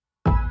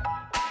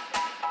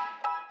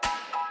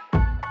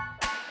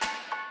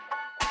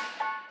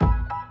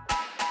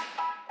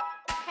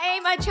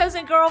my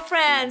chosen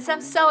girlfriends.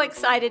 I'm so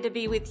excited to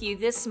be with you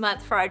this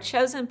month for our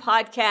chosen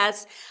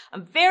podcast.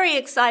 I'm very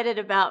excited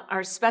about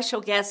our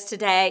special guest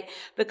today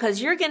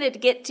because you're going to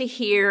get to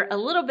hear a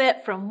little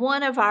bit from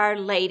one of our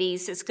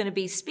ladies that's going to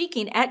be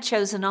speaking at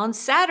Chosen on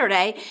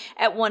Saturday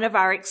at one of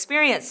our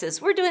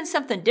experiences. We're doing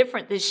something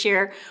different this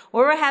year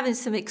where we're having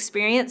some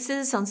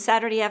experiences on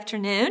Saturday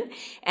afternoon,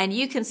 and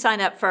you can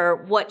sign up for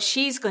what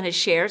she's going to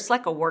share. It's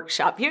like a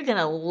workshop. You're going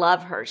to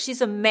love her.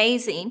 She's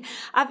amazing.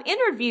 I've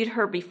interviewed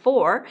her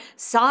before,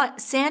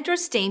 Sandra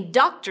Steen,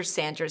 Dr.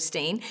 Sandra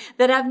Steen,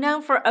 that I've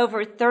known for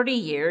over 30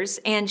 years,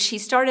 and she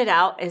started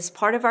out as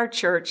part of our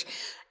church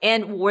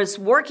and was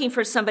working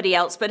for somebody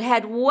else, but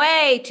had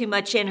way too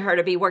much in her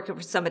to be working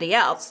for somebody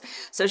else.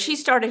 So she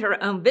started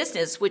her own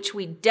business, which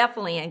we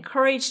definitely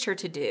encouraged her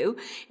to do.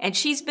 And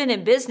she's been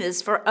in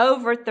business for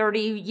over 30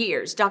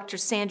 years, Dr.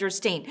 Sandra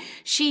Steen.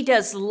 She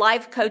does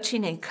life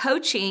coaching and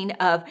coaching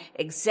of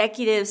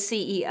executive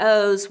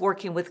CEOs,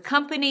 working with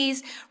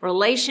companies,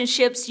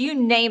 relationships, you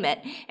name it.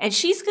 And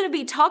she's going to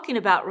be talking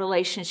about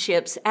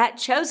relationships at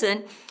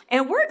Chosen.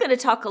 And we're going to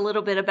talk a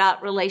little bit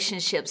about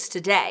relationships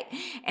today.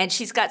 And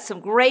she's got some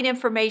great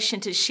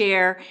information to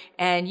share,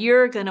 and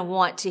you're going to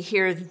want to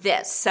hear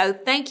this. So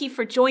thank you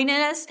for joining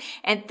us.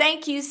 And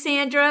thank you,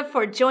 Sandra,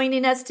 for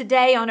joining us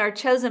today on our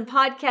Chosen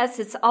podcast.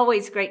 It's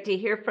always great to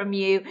hear from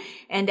you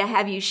and to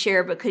have you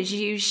share because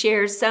you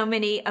share so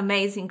many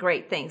amazing,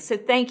 great things. So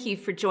thank you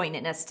for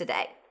joining us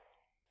today.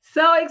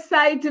 So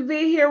excited to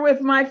be here with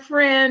my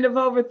friend of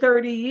over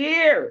 30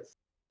 years.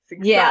 It's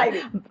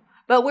exciting. Yeah.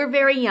 But we're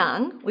very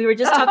young. We were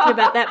just talking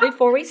about that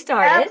before we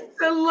started.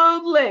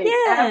 Absolutely.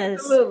 Yes.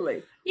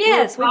 Absolutely.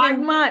 Yes. 5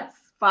 months.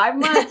 5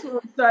 months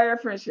we'll start our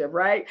friendship,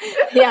 right?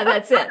 Yeah,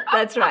 that's it.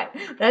 That's right.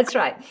 That's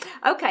right.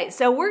 Okay.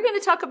 So we're going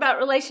to talk about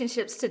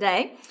relationships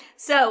today.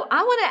 So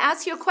I want to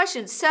ask you a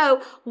question.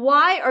 So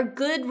why are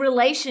good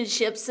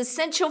relationships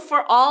essential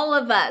for all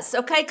of us?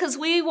 Okay. Because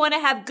we want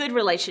to have good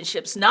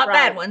relationships, not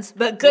bad ones,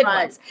 but good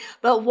ones.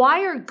 But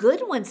why are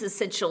good ones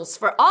essentials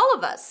for all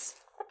of us?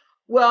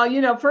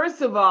 Well,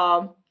 first of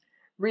all,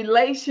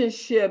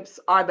 relationships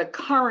are the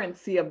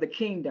currency of the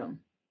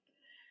kingdom.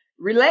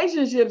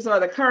 Relationships are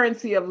the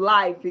currency of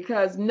life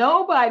because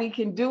nobody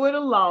can do it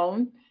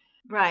alone.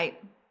 Right.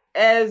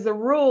 As a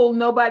rule,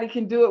 nobody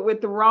can do it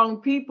with the wrong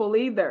people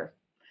either.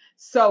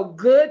 So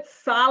good,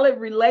 solid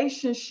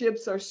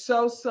relationships are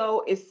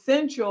so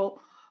essential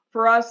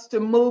for us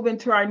to move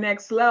into our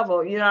next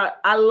level.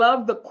 I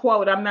love the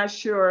quote. I'm not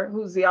sure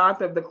who's the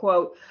author of the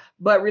quote,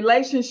 but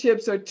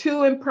relationships are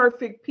two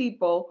imperfect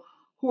people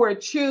who are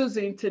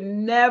choosing to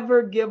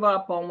never give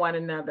up on one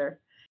another.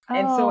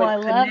 And so it's I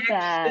love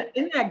that.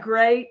 Isn't that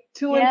great?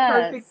 Two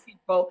imperfect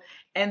people,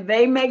 and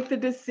they make the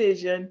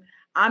decision,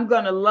 I'm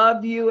going to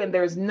love you, and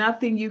there's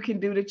nothing you can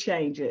do to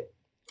change it.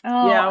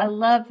 I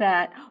love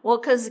that. Well,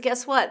 because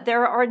guess what?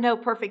 There are no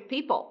perfect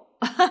people.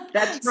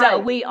 That's right. So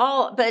we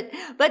all, but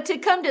to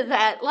come to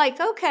that,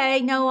 like,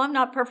 okay, no, I'm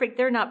not perfect.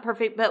 They're not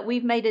perfect, but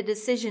we've made a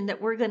decision that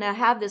we're going to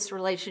have this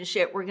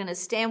relationship. We're going to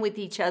stand with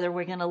each other.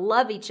 We're going to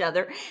love each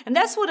other. And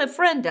that's what a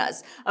friend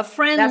does. A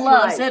friend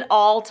loves at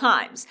all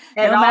times,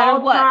 no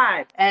matter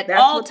what. At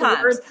all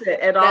times.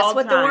 That's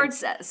what the word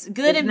says.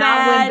 Good and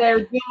bad. Not when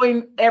they're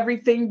doing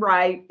everything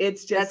right.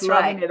 It's just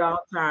loving at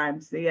all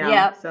times.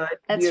 Yeah. So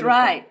that's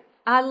right.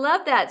 I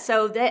love that.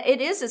 So that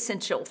it is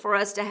essential for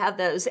us to have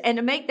those and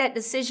to make that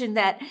decision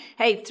that,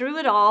 hey, through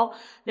it all,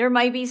 there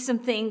may be some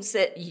things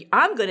that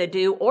I'm going to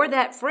do or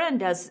that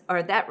friend does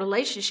or that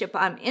relationship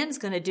I'm in is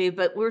going to do,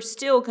 but we're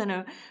still going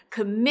to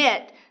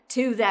commit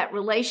to that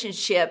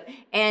relationship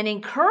and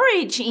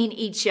encouraging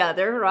each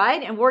other,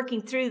 right? And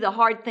working through the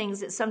hard things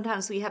that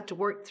sometimes we have to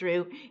work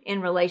through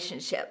in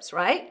relationships,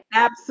 right?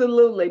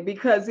 Absolutely.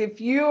 Because if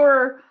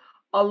you're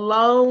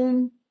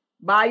alone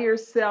by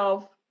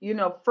yourself,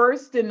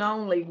 first and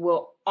only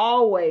will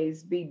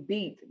always be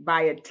beat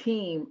by a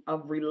team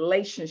of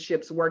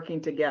relationships working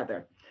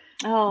together.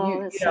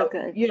 That's so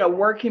good.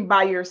 Working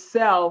by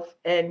yourself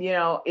and,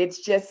 it's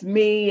just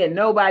me and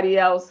nobody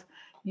else,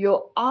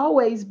 you'll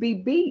always be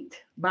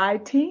beat by a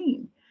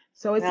team.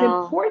 So it's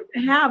important to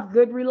have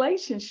good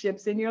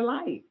relationships in your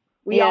life.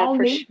 We all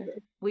need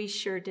it. We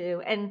sure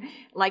do. And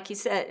like you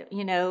said,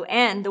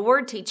 and the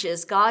word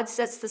teaches God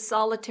sets the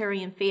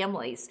solitary in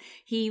families.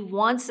 He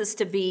wants us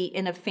to be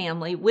in a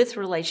family with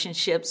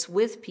relationships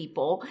with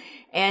people.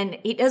 And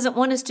he doesn't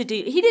want us he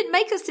didn't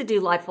make us to do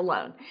life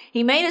alone.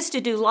 He made us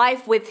to do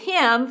life with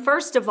him,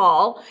 first of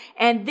all,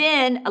 and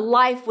then a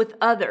life with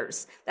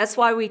others. That's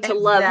why we to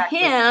love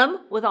him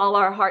with all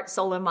our heart,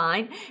 soul, and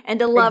mind, and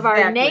to love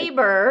our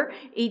neighbor,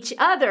 each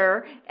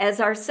other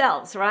as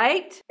ourselves,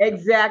 right?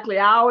 Exactly.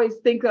 I always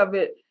think of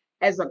it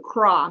as a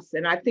cross.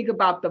 And I think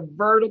about the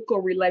vertical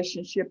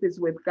relationship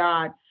is with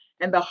God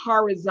and the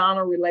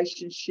horizontal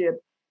relationship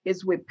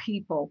is with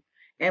people.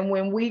 And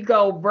when we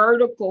go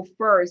vertical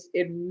first,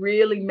 it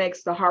really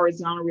makes the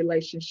horizontal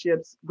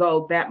relationships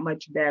go that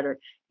much better.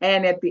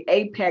 And at the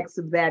apex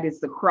of that is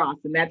the cross.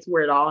 And that's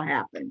where it all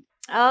happened.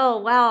 Oh,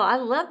 wow. I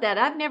love that.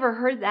 I've never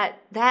heard that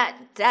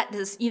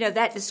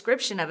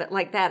description of it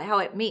like that, how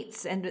it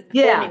meets and forming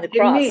Yeah, the it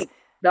cross. meets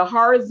the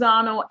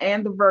horizontal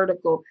and the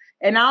vertical.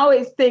 And I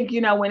always think,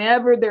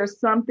 whenever there's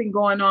something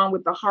going on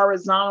with the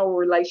horizontal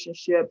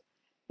relationship,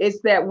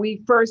 it's that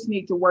we first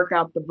need to work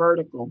out the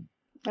vertical,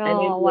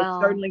 and it Oh, will wow.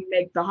 certainly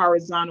make the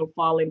horizontal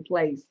fall in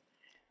place.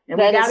 And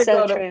we That got is to so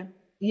go to, true.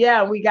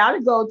 yeah, we got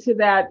to go to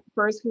that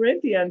First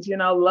Corinthians,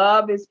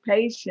 love is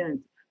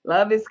patient,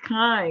 love is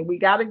kind. We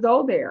got to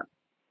go there.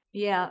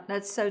 Yeah,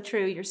 that's so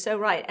true. You're so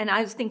right. And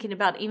I was thinking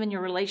about even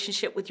your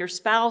relationship with your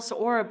spouse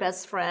or a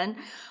best friend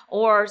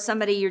or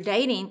somebody you're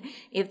dating.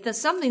 If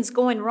something's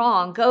going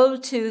wrong, go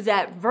to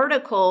that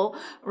vertical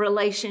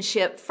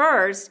relationship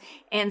first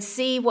and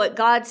see what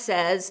God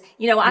says.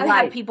 I have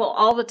Right. people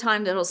all the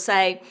time that'll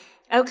say,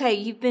 okay,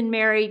 you've been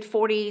married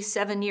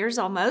 47 years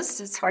almost.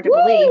 It's hard to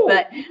believe, Woo!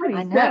 but I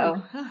 47.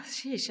 know. Oh,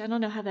 sheesh, I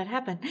don't know how that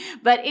happened.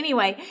 But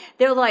anyway,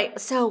 they're like,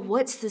 so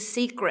what's the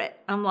secret?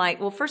 I'm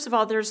like, well, first of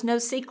all, there's no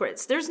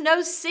secrets. There's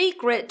no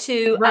secret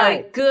to a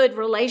Right. good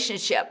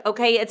relationship.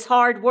 Okay. It's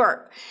hard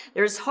work.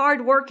 There's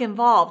hard work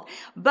involved.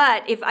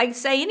 But if I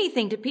say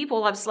anything to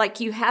people, I was like,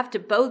 you have to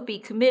both be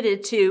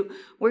committed to,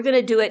 we're going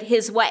to do it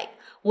his way,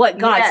 what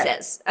God Yes.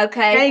 says.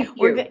 Okay. Thank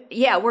you.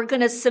 We're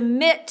going to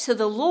submit to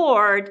the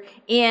Lord,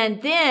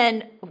 and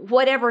then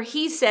whatever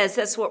he says,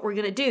 that's what we're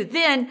going to do.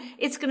 Then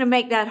it's going to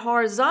make that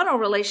horizontal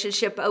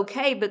relationship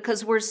okay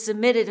because we're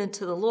submitted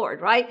into the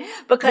Lord, right?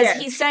 Because Yes.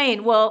 he's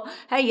saying, well,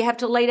 hey, you have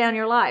to lay down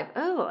your life.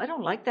 Oh, I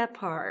don't like that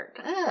part.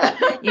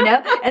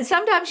 And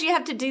sometimes you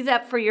have to do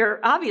that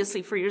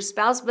obviously for your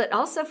spouse, but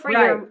also for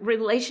Right. your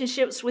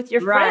relationships with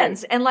your Right.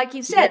 friends. And like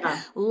you said, Yeah.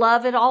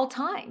 love at all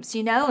times,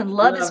 and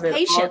love is Love it all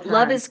patient,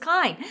 love times. is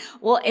kind.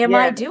 Well, am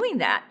I Yes. doing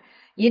that?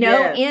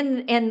 Yes.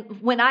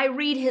 And when I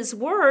read his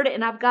word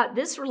and I've got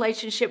this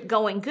relationship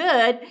going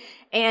good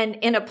and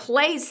in a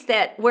place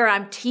where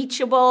I'm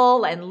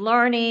teachable and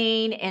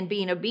learning and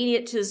being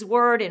obedient to his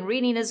word and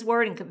reading his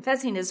word and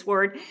confessing his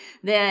word,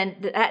 then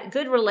that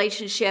good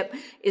relationship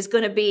is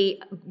going to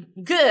be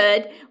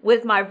good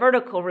with my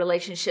vertical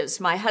relationships,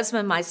 my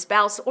husband, my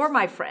spouse, or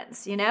my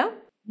friends.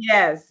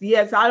 Yes.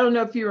 Yes. I don't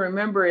know if you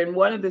remember in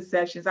one of the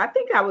sessions,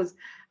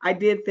 I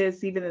did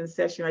this even in the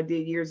session I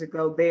did years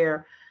ago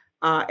there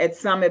at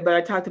Summit, but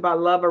I talked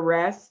about love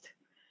arrest.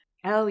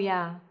 Oh,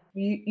 yeah.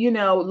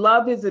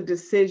 Love is a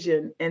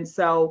decision. And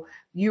so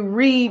you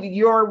read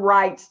your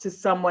rights to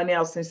someone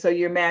else. And so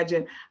you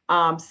imagine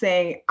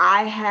saying,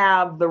 I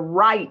have the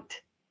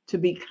right to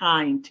be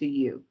kind to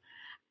you.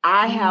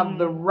 I have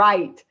the Mm,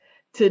 right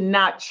to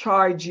not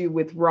charge you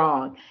with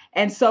wrong.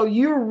 And so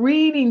you're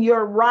reading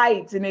your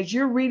rights. And as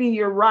you're reading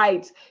your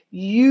rights,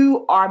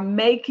 you are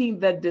making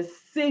the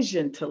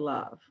decision to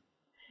love.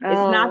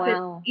 It's oh, not that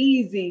wow.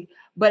 easy,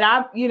 but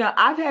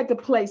I've had to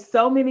place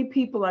so many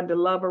people under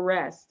love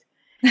arrest.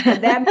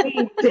 And that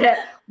means that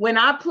when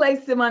I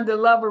place them under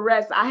love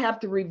arrest, I have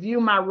to review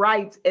my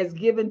rights as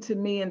given to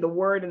me in the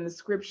word and the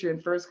scripture in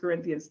 1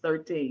 Corinthians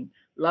 13.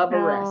 Love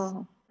arrest.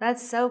 Oh,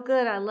 that's so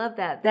good. I love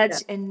that. Yeah.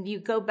 And you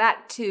go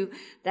back to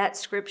that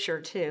scripture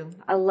too.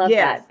 I love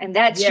Yes. that. And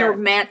that's your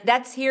Yes.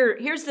 man.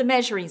 Here's the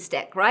measuring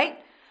stick, right?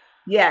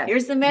 Yes.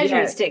 Here's the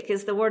measuring Yes. stick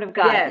is the word of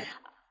God. Yes.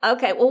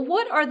 Okay. Well,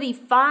 what are the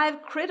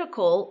 5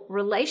 critical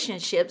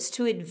relationships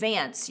to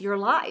advance your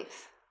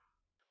life?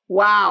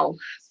 Wow.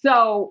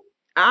 So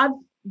I've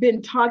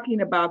been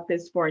talking about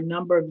this for a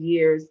number of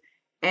years,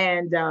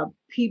 and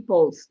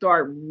people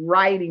start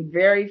writing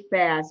very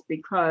fast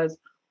because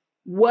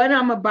what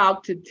I'm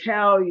about to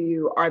tell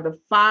you are the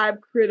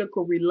 5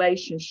 critical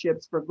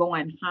relationships for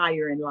going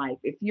higher in life.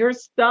 If you're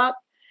stuck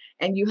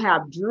and you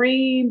have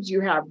dreams,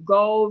 you have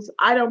goals,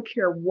 I don't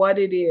care what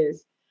it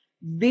is.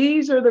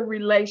 These are the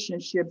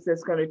relationships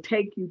that's going to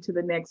take you to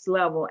the next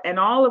level. And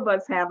all of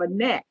us have a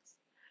next,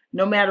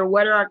 no matter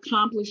what our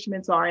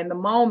accomplishments are in the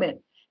moment.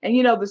 And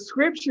the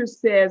scripture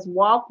says,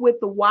 walk with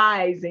the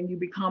wise and you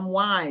become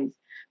wise.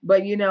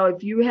 But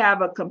if you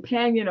have a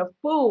companion of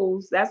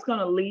fools, that's going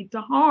to lead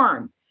to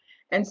harm.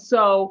 And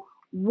so,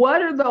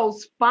 what are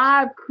those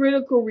 5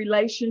 critical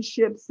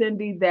relationships,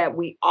 Cindy, that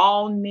we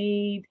all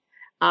need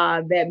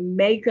that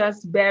make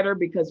us better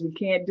because we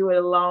can't do it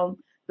alone?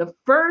 The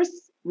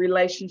first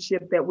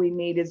relationship that we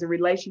need is a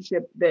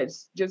relationship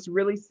that's just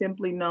really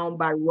simply known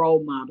by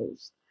role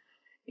models.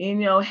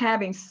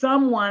 Having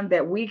someone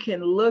that we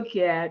can look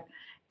at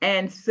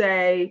and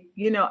say,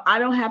 I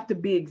don't have to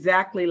be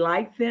exactly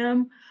like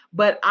them,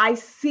 but I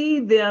see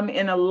them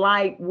in a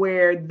light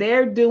where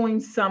they're doing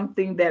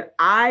something that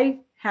I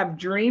have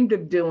dreamed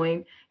of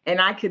doing.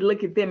 And I could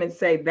look at them and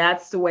say,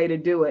 that's the way to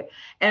do it.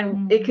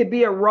 And it could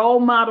be a role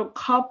model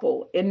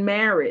couple in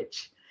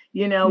marriage,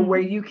 where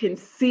you can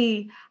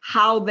see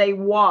how they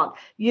walk.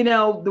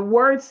 The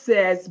word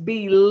says,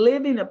 be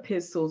living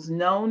epistles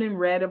known and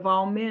read of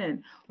all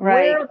men. Where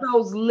Right. are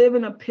those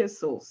living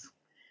epistles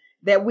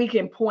that we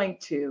can point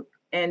to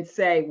and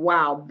say,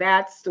 wow,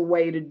 that's the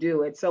way to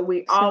do it? So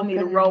we all So need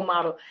a role good.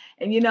 model.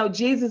 And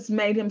Jesus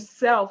made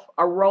himself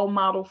a role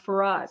model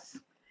for us.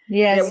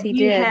 Yes, That he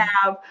did.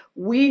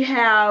 we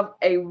have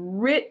a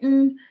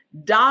written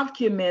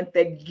document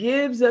that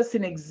gives us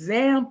an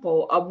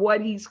example of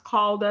what he's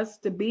called us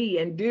to be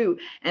and do.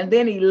 And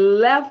then he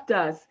left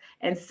us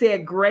and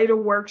said, greater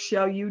work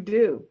shall you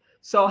do.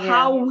 So Yeah.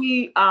 how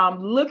we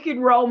look at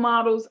role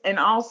models, and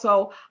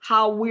also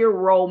how we're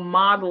role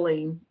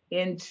modeling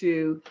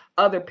into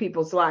other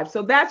people's lives.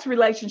 So that's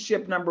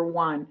relationship number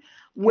one.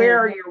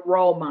 Where Good. are your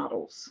role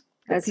models?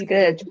 The That's people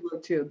good. that you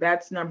look to.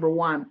 That's number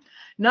one.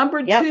 Number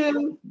Yep.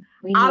 two,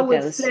 We I need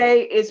would those.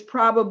 say is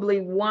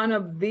probably one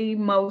of the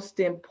most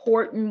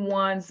important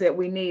ones that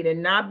we need.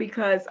 And not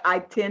because I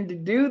tend to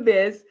do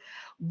this,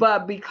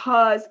 but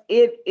because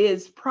it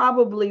is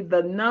probably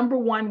the number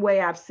one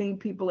way I've seen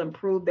people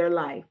improve their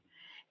life.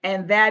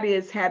 And that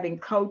is having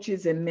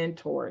coaches and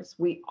mentors.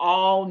 We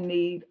all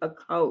need a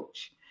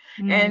coach.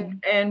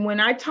 And when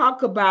I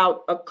talk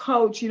about a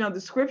coach,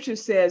 the scripture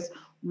says,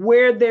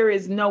 where there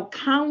is no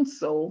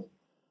counsel,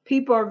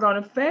 people are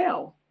going to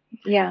fail.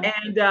 Yeah.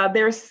 And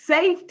there's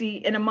safety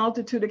in a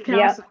multitude of Yep.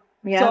 counsel.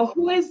 Yep. So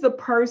who is the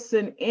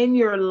person in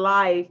your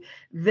life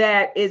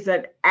that is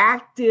an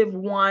active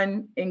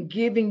one in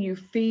giving you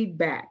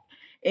feedback,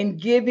 in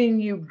giving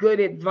you good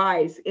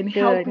advice, in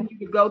helping you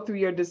to go through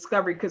your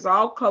discovery? Because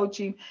all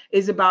coaching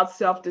is about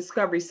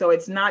self-discovery. So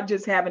it's not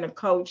just having a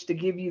coach to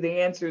give you the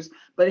answers,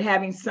 but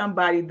having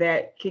somebody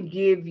that can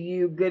give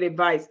you good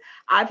advice.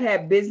 I've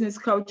had business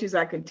coaches.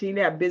 I continue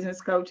to have business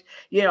coach.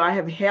 I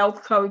have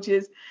health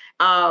coaches.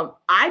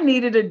 I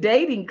needed a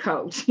dating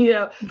coach,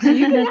 so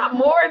you can have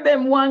more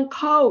than one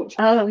coach.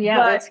 Oh, yeah,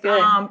 But, that's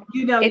good.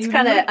 It's you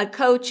kind of look a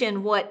coach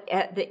in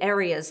the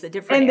areas, the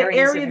different in the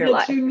areas of area your that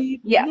life. you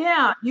need. Yeah.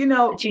 Yeah.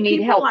 That you need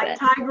People help like in.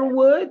 Tiger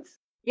Woods.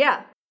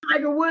 Yeah.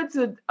 Tiger Woods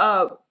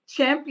a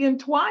champion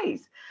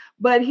twice,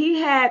 but he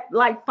had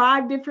like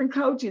 5 different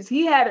coaches.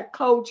 He had a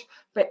coach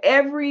for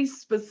every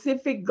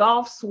specific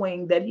golf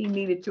swing that he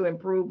needed to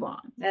improve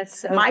on. That's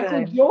so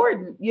Michael good.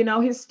 Jordan,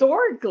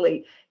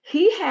 historically,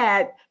 he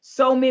had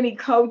so many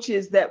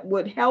coaches that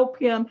would help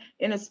him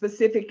in a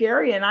specific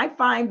area. And I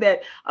find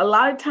that a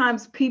lot of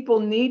times people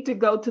need to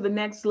go to the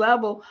next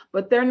level,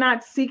 but they're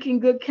not seeking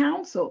good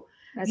counsel.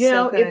 That's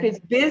so good. If it's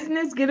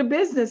business, get a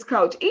business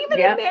coach. Even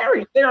Yep. in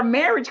marriage, there are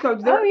marriage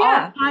coaches. There Oh, are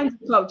yeah. all kinds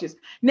of coaches.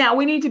 Now,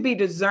 we need to be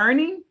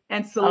discerning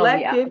and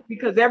selective,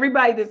 because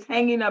everybody that's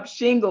hanging up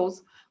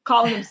shingles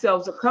calling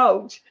themselves a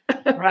coach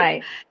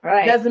Right.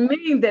 Right. doesn't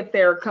mean that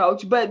they're a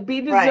coach, but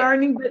be Right.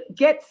 discerning, but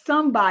get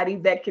somebody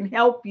that can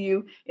help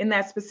you in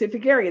that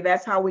specific area.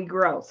 That's how we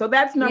grow. So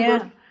that's number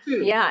Yeah.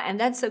 2. Yeah, and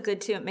that's so good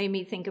too. It made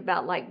me think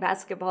about like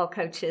basketball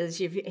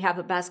coaches. You have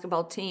a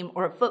basketball team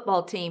or a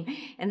football team,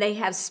 and they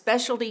have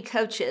specialty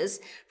coaches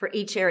for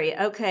each area.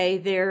 Okay,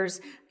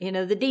 there's,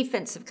 the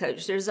defensive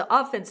coach, there's the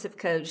offensive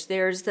coach,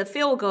 there's the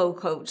field goal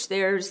coach,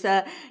 there's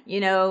the,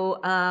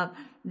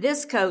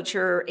 this coach,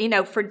 or,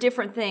 for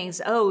different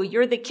things. Oh,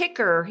 you're the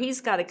kicker.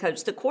 He's got a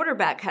coach. The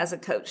quarterback has a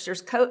coach.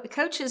 There's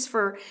coaches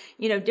for,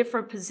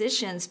 different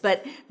positions,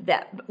 but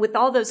that with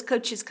all those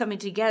coaches coming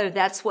together,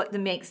 that's what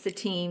makes the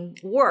team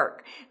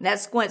work. And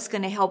that's what's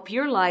going to help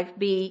your life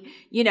be,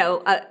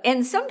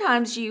 and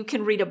sometimes you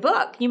can read a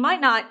book. You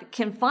might not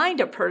can find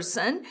a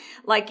person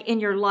like in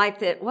your life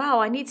that,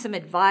 wow, I need some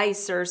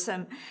advice or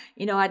some,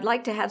 I'd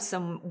like to have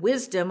some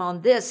wisdom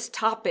on this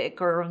topic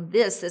or on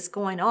this that's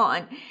going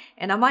on.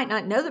 And I might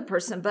not know the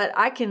person, but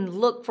I can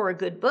look for a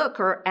good book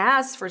or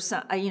ask for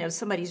some,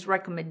 somebody's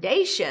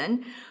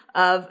recommendation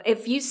of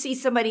if you see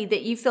somebody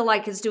that you feel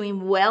like is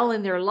doing well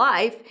in their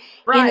life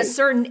in a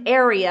certain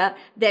area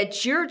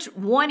that you're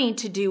wanting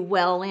to do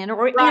well in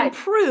or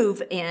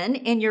improve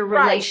in your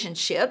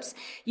relationships,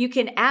 you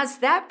can ask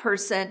that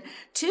person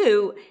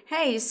too,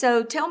 hey,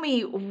 so tell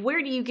me,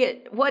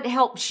 what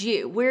helps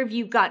you? Where have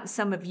you gotten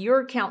some of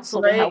your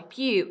counsel to help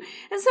you?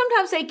 And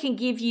sometimes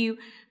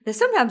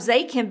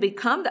they can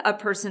become a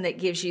person that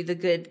gives you the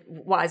good,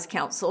 wise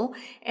counsel.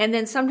 And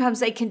then sometimes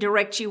they can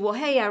direct you, well,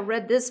 hey, I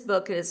read this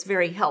book and it's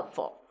very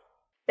helpful.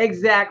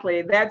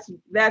 Exactly.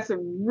 That's a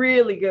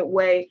really good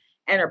way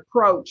and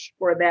approach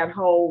for that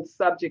whole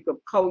subject of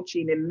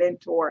coaching and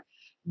mentor.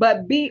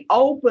 But be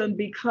open,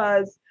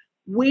 because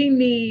we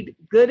need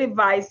good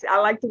advice. I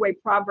like the way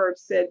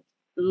Proverbs said,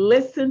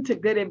 listen to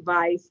good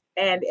advice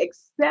and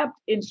accept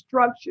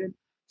instruction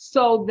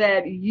so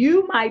that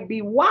you might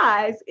be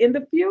wise in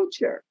the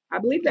future. I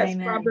believe that's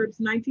Amen. Proverbs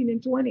 19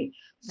 and 20.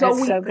 So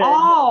That's so good.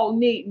 all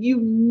need, you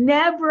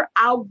never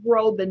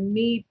outgrow the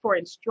need for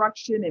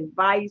instruction,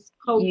 advice,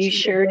 coaching. You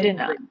sure do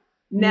not.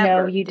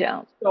 Never. No, you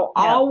don't. So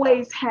No.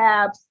 always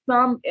have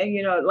some,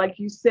 and like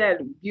you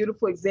said,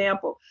 beautiful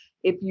example.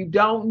 If you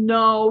don't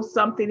know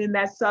something in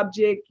that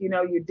subject,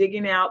 you're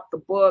digging out the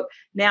book.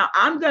 Now,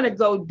 I'm going to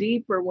go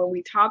deeper when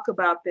we talk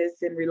about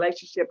this in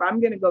relationship. I'm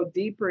going to go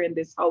deeper in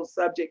this whole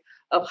subject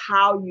of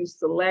how you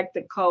select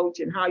a coach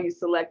and how you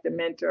select a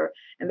mentor.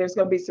 And there's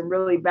going to be some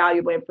really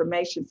valuable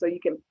information so you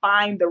can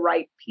find the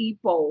right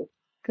people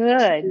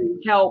Good.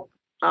 to help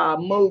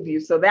move you.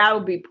 So that'll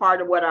be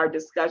part of what our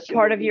discussion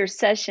Part will of be. your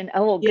session.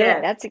 Oh, well, good.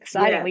 Yes, That's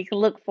exciting. yes, We can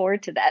look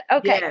forward to that.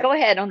 Okay, yes, go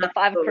ahead on the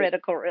 5 absolutely.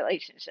 critical So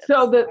relationships.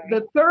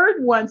 the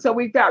third one, so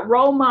we've got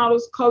role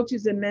models,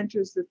 coaches, and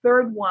mentors. The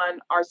third one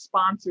are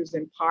sponsors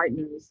and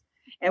partners.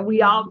 And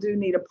we all do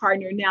need a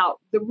partner. Now,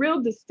 the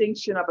real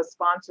distinction of a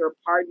sponsor or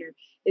partner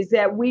is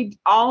that we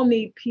all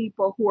need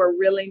people who are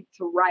willing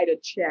to write a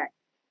check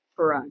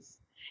for us.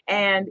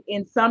 And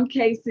in some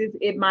cases,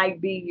 it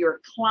might be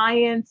your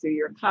clients or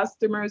your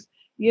customers.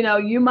 You know,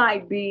 you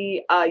might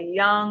be a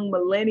young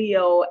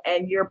millennial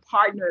and your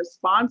partner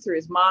sponsor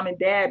is mom and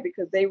dad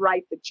because they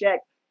write the check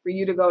for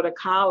you to go to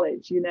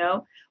college, you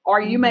know,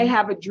 or you may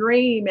have a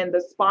dream and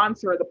the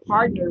sponsor or the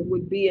partner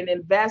would be an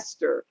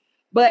investor.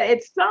 But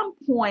at some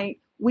point,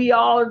 we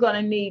all are going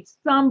to need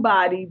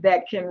somebody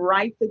that can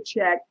write the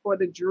check for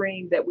the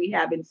dream that we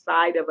have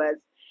inside of us.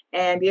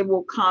 And it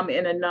will come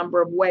in a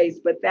number of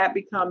ways, but that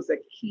becomes a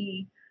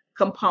key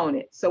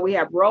component. So we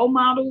have role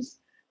models,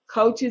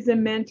 coaches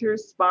and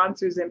mentors,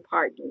 sponsors and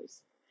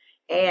partners.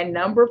 And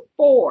number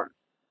 4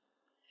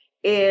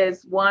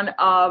 is one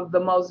of the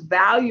most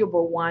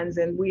valuable ones,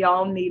 and we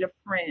all need a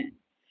friend.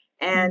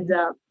 And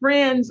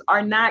friends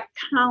are not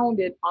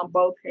counted on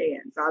both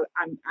hands.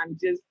 I'm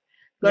just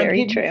going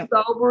to give you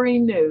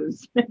sobering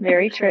news.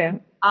 Very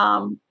true.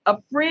 A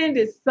friend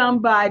is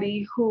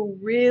somebody who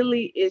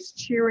really is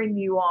cheering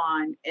you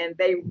on and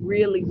they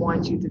really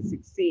want you to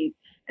succeed.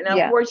 And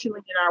unfortunately,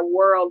 in our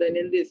world and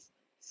in this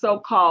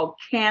so-called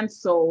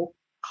cancel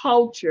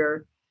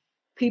culture,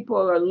 people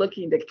are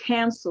looking to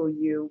cancel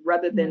you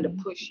rather than to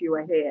push you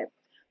ahead.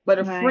 But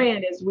a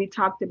friend, as we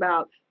talked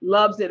about,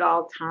 loves at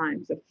all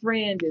times. A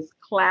friend is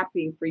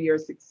clapping for your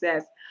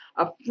success.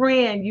 A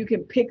friend, you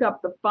can pick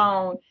up the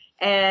phone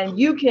and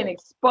you can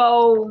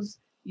expose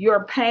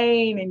your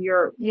pain and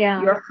your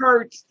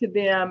hurts to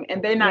them,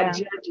 and they're not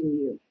judging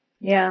you.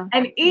 Yeah.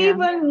 And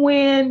even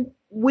when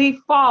we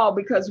fall,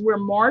 because we're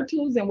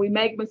mortals and we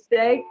make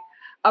mistakes,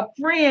 a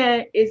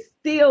friend is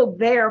still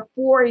there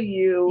for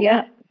you.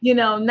 Yeah. You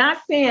know, not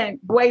saying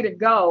way to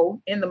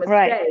go in the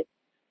mistake,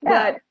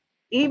 but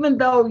even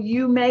though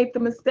you made the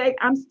mistake,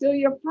 I'm still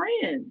your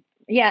friend.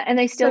 Yeah, and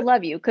they still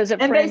love you because a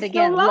friend,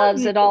 again,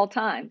 loves at all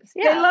times.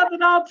 Yeah. They love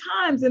at all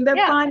times, and they're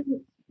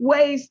finding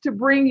ways to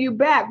bring you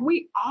back.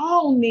 We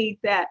all need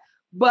that.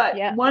 But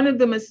one of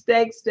the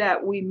mistakes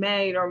that we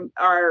made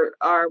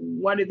are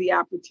one of the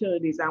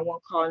opportunities, I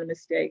won't call it a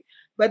mistake,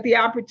 but the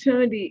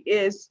opportunity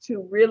is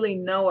to really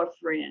know a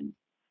friend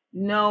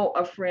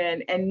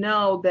and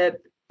know that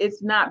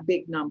it's not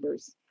big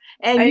numbers.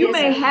 And you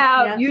may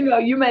have,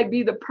 you may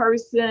be the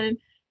person,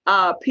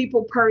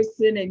 people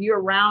person, and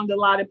you're around a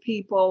lot of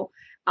people,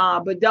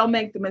 but don't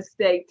make the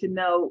mistake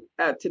to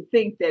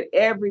think that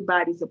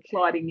everybody's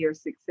applauding your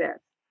success.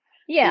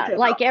 Yeah, because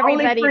like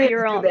everybody, if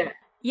you're on,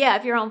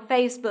 if you're on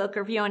Facebook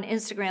or if you're on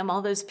Instagram,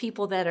 all those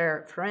people that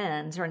are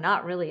friends are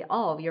not really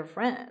all of your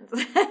friends.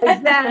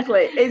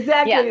 Exactly.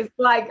 Yeah. It's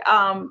like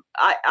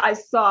I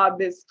saw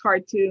this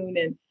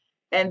cartoon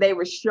and they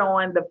were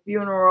showing the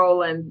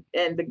funeral and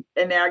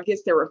I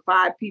guess there were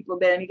 5 people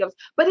there, and he goes,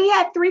 but he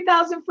had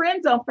 3,000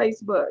 friends on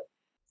Facebook.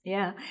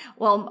 Yeah.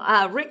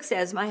 Well, Rick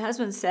says, my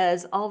husband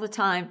says all the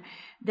time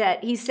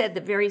that he said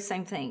the very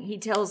same thing. He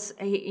tells,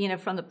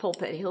 from the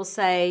pulpit, he'll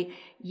say,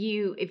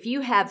 if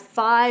you have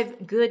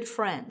 5 good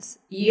friends,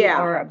 you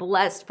are a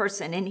blessed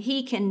person. And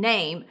he can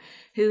name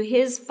who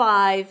his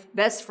 5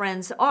 best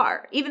friends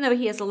are, even though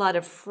he has a lot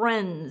of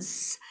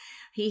friends.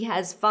 He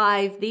has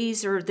 5.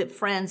 These are the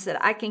friends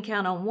that I can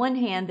count on one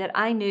hand that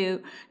I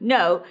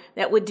know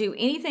that would do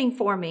anything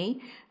for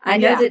me. I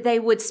know that they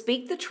would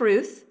speak the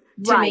truth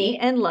to me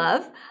and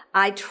love.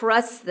 I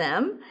trust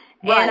them.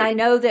 And I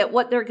know that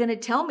what they're going to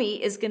tell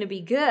me is going to be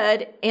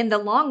good in the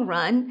long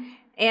run.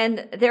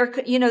 And they're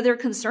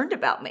concerned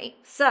about me.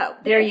 So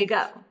there you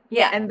go.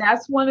 Yeah. And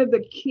that's one of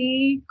the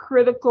key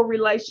critical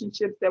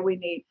relationships that we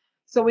need.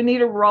 So we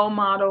need a role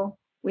model.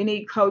 We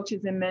need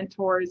coaches and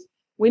mentors.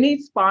 We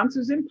need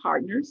sponsors and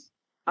partners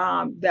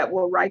that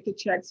will write the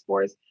checks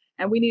for us.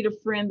 And we need a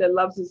friend that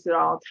loves us at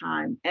all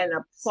times and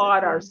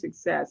applaud our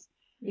success.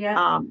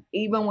 Yeah.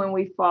 Even when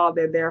we fall,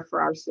 they're there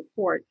for our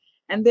support.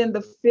 And then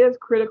the 5th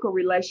critical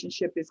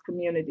relationship is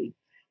community.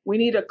 We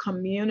need a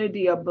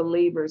community of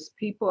believers,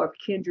 people of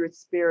kindred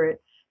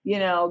spirit.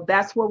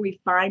 That's where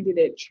we find it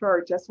at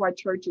church. That's why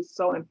church is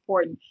so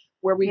important,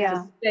 where we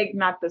forsake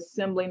not the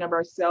assembling of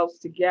ourselves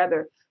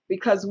together,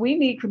 because we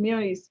need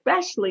community,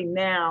 especially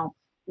now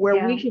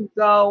where we can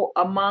go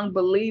among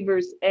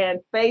believers, and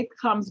faith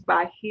comes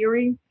by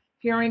hearing.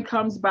 Hearing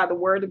comes by the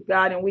word of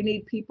God. And we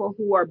need people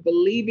who are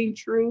believing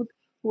truth,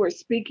 who are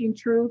speaking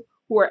truth,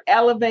 who are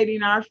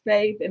elevating our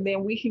faith. And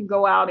then we can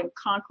go out and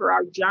conquer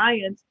our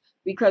giants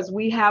because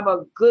we have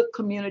a good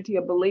community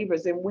of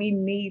believers, and we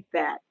need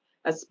that,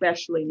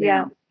 especially now.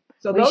 Yeah,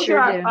 so those are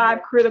our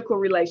 5 critical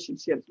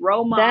relationships: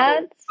 role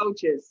models,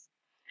 coaches.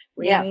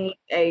 We need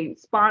a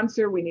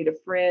sponsor, we need a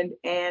friend,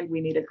 and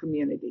we need a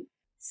community.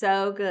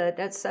 So good.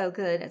 That's so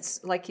good.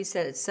 It's like you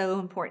said, it's so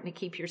important to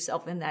keep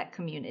yourself in that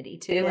community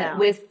too,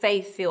 with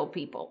faith-filled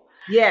people.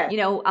 Yes.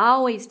 I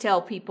always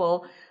tell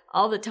people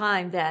all the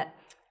time that,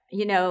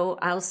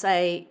 I'll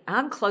say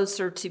I'm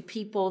closer to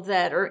people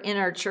that are in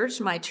our church,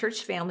 my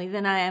church family,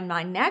 than I am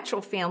my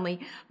natural family,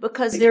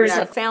 because there's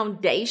a Exactly.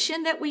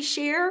 foundation that we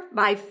share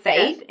by Yes.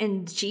 faith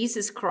in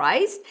Jesus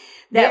Christ,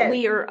 that Yes.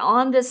 we are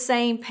on the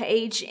same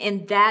page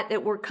in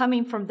that we're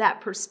coming from that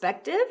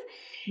perspective.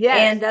 Yes.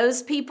 And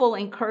those people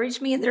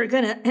encourage me, and they're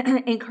going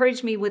to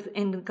encourage me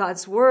in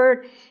God's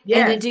word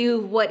and to Yes.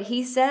 do what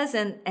he says.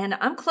 And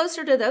I'm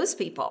closer to those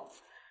people.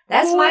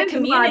 That's my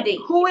community.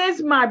 Who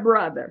is my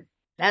brother?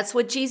 That's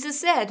what Jesus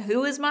said.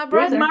 Who is my Who is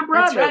brother? my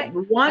That's brother? right. The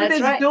one That's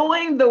that's right.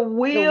 doing the The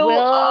will will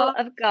of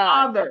of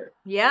God. Father.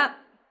 Yeah,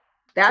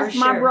 That's for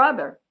my sure.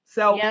 brother.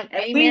 So Yep.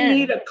 and we Amen.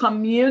 need a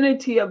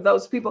community of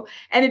those people.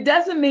 And it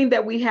doesn't mean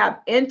that we have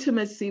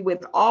intimacy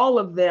with all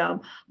of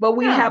them, but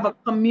we No. have a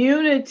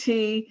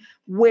community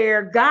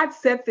where God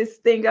set this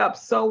thing up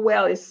so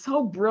well. It's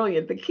so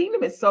brilliant. The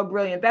kingdom is so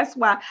brilliant. That's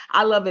why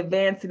I love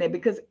advancing it,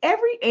 because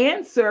every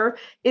answer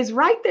is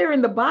right there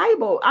in the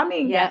Bible. I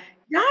mean, Yeah.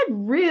 God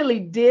really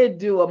did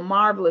do a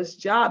marvelous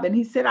job. And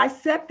he said, I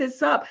set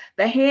this up.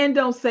 The hand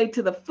don't say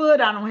to the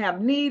foot, I don't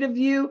have need of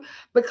you,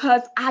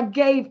 because I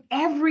gave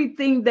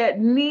everything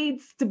that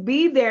needs to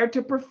be there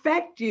to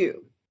perfect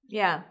you.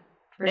 Yeah,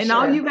 for And sure.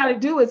 all you got to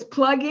do is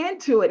plug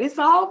into it. It's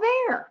all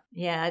there.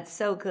 Yeah, it's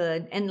so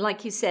good. And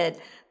like you said,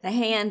 the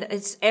hand,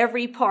 it's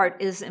every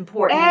part is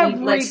important.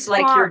 Every It's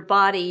like your part.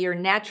 body, your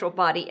natural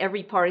body,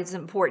 every part is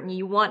important.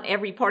 You want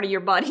every part of your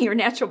body, your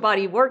natural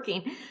body,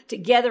 working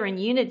together in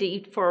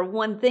unity for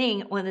one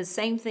thing, when the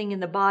same thing in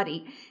the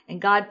body.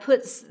 And God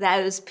puts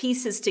those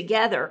pieces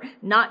together,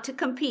 not to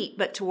compete,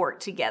 but to work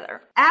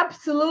together.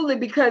 Absolutely.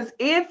 Because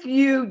if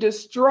you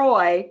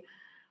destroy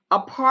a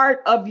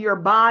part of your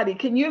body,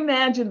 can you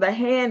imagine the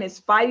hand is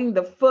fighting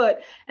the foot?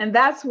 And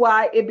that's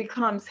why it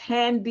becomes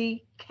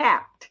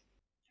handicapped.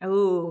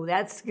 Oh,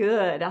 that's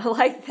good. I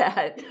like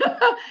that.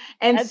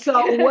 And That's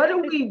so good. what are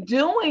we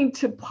doing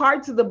to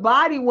parts of the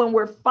body when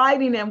we're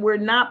fighting and we're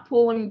not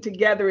pulling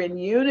together in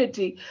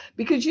unity?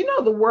 Because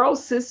the world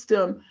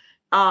system,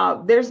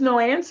 there's no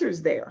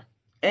answers there.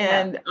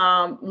 And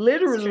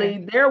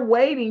literally they're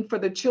waiting for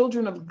the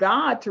children of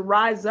God to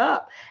rise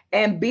up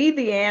and be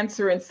the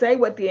answer and say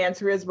what the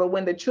answer is. But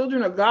when the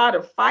children of God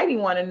are fighting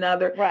one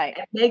another Right.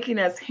 and making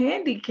us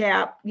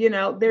handicapped,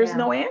 there's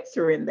no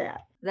answer in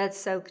that. That's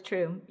so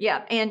true.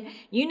 Yeah. And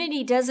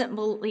unity doesn't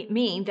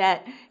mean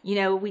that,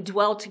 we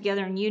dwell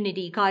together in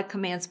unity. God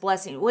commands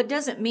blessing. Well, it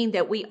doesn't mean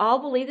that we all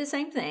believe the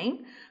same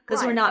thing,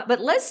 because we're Right. not.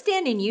 But let's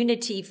stand in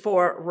unity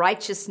for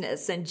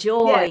righteousness and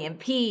joy Yes. and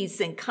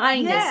peace and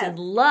kindness Yes. and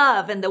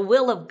love and the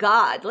will of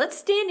God. Let's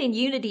stand in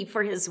unity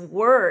for his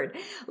word.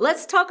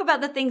 Let's talk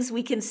about the things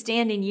we can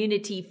stand in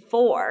unity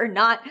for,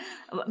 not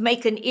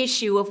make an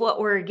issue of what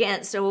we're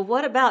against. So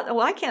what about,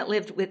 I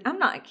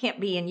can't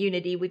be in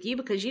unity with you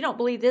because you don't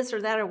believe this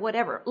or that or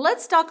whatever.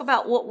 Let's talk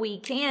about what we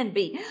can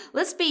be.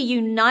 Let's be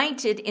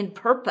united in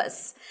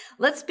purpose.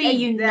 Let's be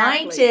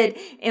united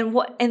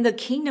in the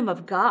kingdom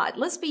of God.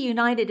 Let's be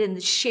united in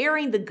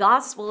sharing the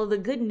gospel of the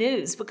good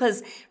news,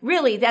 because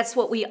really that's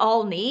what we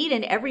all need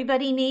and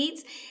everybody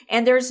needs.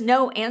 And there's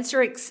no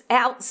answer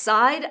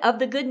outside of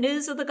the good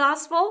news of the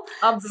gospel.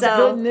 Of the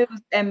good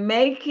news and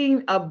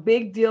making a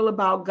big deal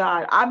about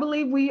God. I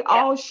believe we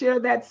all share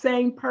that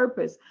same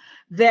purpose,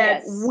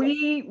 that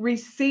we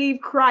receive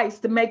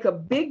Christ to make a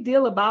big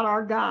deal about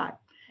our God.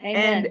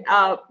 Amen.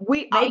 And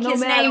we make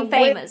his name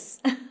famous.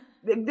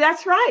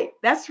 That's right.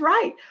 That's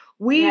right.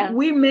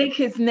 We make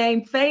his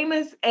name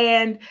famous,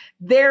 and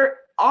there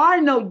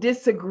are no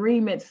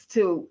disagreements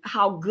to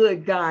how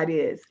good God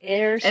is.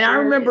 And I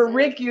remember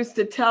Rick used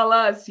to tell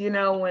us, when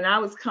I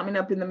was coming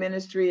up in the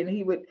ministry, and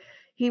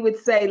he would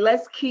say,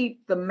 let's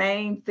keep the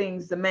main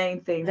things the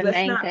main things.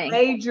 Let's not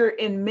major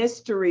in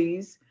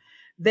mysteries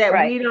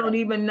that we don't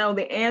even know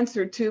the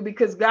answer to,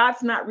 because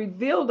God's not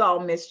revealed all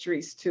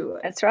mysteries to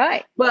us. That's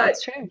right. But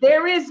That's true.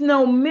 there is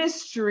no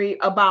mystery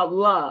about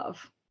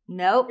love.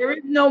 Nope. There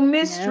is no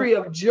mystery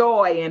of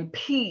joy and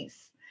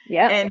peace.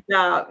 Yeah. And,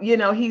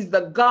 he's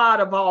the God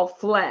of all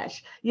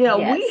flesh. We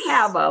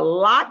have a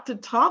lot to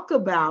talk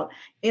about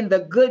in the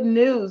good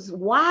news.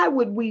 Why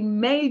would we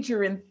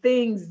major in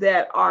things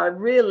that are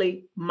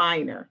really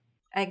minor?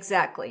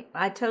 Exactly.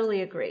 I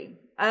totally agree.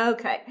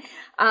 Okay.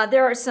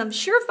 There are some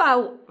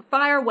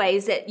surefire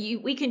ways that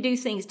we can do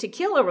things to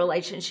kill a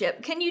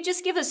relationship. Can you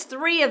just give us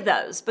 3 of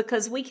those?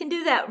 Because we can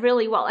do that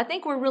really well. I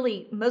think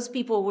most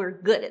people were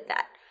good at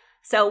that.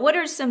 So what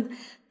are some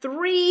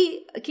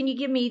 3, can you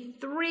give me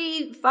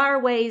 3 fire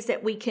ways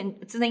that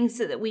things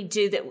that we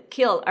do that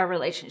kill our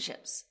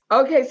relationships?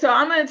 Okay, so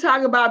I'm going to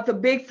talk about the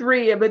big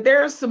 3, but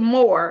there are some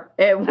more,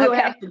 and we'll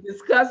have to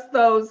discuss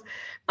those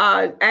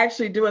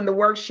actually during the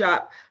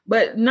workshop.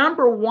 But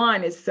number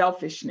 1 is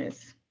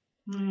selfishness.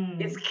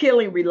 It's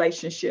killing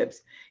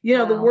relationships.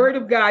 The word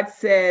of God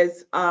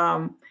says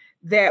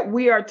that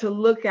we are to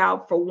look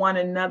out for one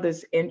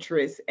another's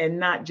interests and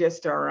not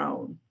just our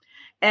own.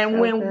 And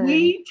So when good.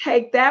 we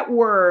take that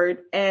word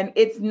and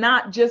it's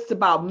not just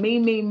about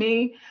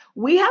me,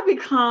 we have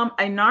become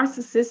a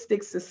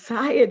narcissistic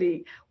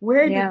society.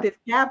 Where did this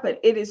happen?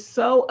 It is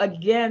so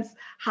against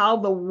how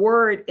the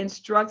word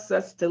instructs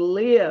us to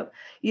live.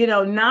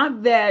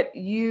 Not that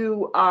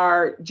you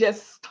are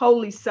just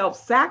totally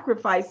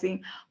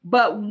self-sacrificing,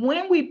 but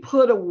when we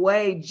put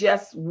away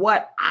just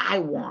what I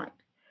want,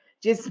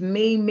 just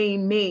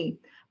me,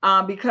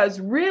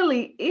 because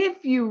really,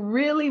 if you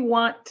really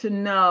want to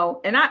know,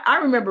 and I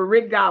remember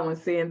Rick Godwin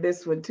saying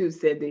this one too,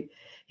 Cindy.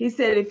 He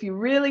said, if you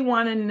really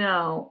want to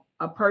know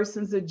a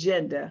person's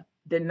agenda,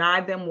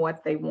 deny them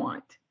what they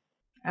want.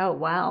 Oh,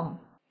 wow.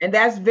 And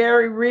that's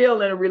very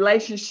real in a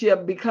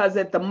relationship, because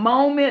at the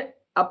moment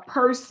a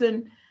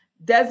person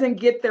doesn't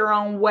get their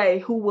own way,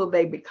 who will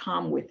they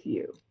become with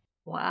you?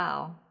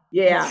 Wow.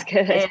 Yeah. That's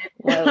good.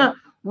 And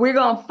we're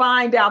going to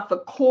find out the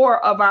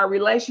core of our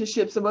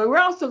relationships, but we're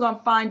also going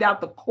to find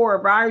out the core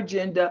of our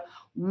agenda.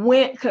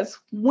 When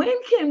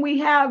can we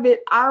have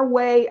it our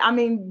way? I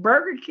mean,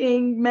 Burger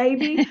King,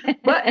 maybe,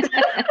 but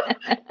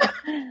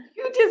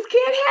you just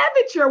can't have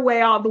it your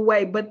way all the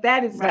way. But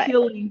that is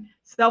killing.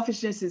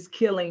 Selfishness is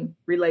killing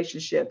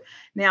relationship.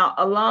 Now,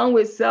 along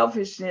with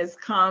selfishness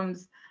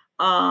comes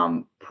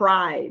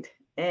pride,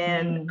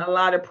 and a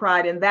lot of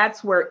pride. And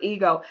that's where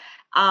ego.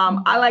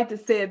 I like to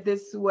say it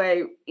this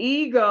way.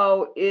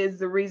 Ego is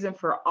the reason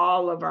for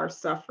all of our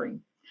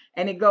suffering.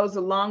 And it goes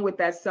along with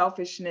that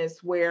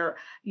selfishness where,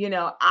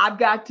 I've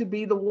got to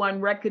be the one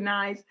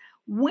recognized.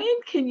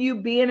 When can you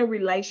be in a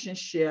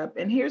relationship?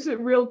 And here's a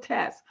real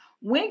test.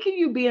 When can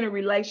you be in a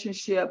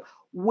relationship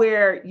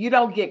where you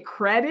don't get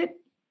credit,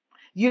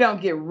 you don't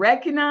get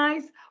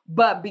recognized,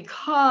 but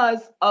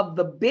because of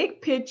the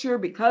big picture,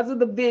 because of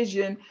the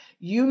vision,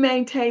 you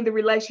maintain the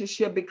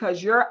relationship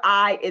because your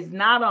eye is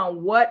not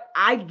on what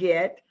I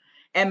get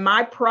and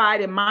my pride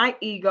and my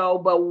ego,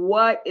 but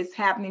what is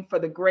happening for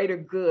the greater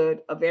good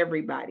of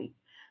everybody.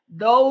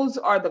 Those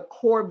are the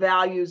core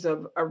values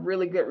of a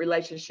really good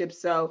relationship.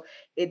 So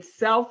it's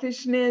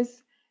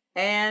selfishness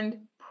and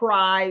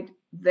pride.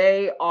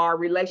 They are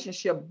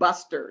relationship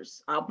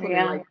busters. I'll put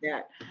it like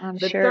that.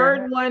 The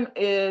third one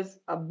is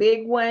a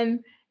big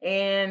one,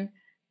 and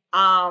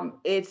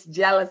it's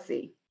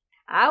jealousy.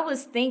 I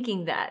was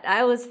thinking that.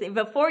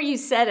 Before you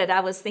said it, I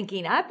was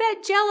thinking, I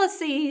bet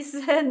jealousy's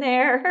in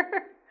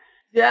there.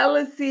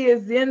 Jealousy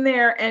is in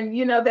there. And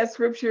that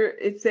scripture,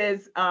 it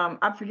says,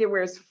 I forget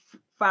where it's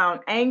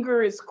found.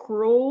 Anger is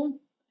cruel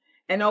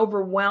and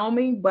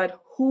overwhelming, but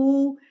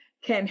who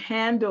can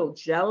handle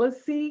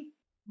jealousy?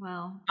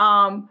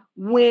 Wow.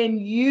 When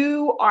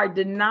you are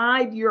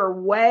denied your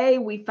way,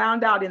 we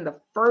found out in the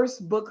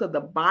first book of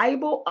the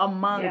Bible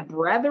among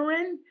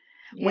brethren,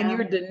 when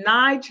you're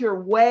denied your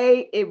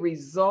way, it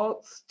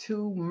results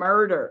to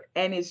murder.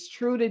 And it's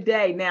true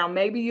today. Now,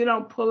 maybe you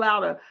don't pull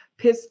out a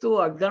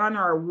pistol, a gun,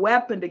 or a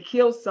weapon to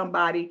kill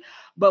somebody,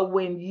 but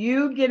when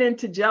you get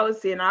into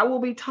jealousy, and I will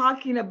be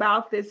talking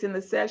about this in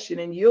the session,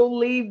 and you'll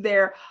leave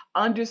there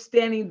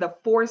understanding the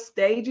 4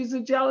 stages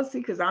of jealousy,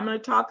 because I'm going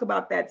to talk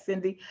about that,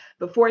 Cindy,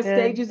 the 4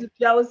 stages of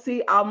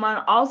jealousy. I'm going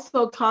to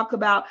also talk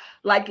about,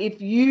 like,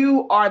 if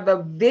you are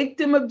the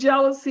victim of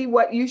jealousy,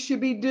 what you should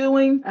be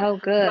doing. Oh,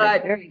 good.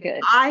 But very good.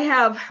 I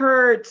have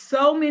heard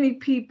so many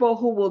people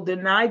who will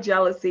deny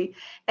jealousy.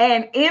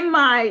 And in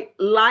my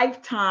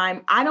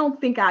lifetime, I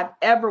don't think I've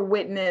ever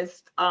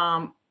witnessed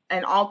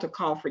an altar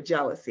call for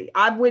jealousy.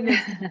 I've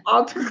witnessed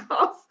altar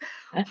calls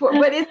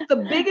but it's the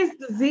biggest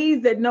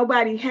disease that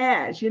nobody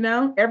has,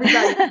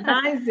 everybody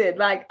denies it.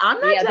 Like, I'm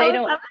not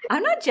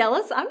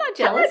jealous. I'm not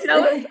jealous.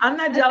 I'm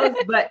not jealous.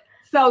 But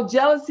so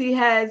jealousy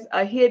has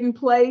a hidden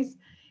place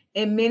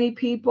in many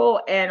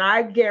people. And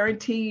I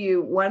guarantee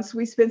you, once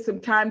we spend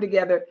some time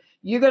together,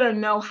 you're going to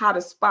know how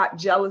to spot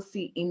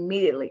jealousy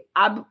immediately.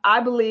 I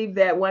believe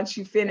that once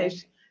you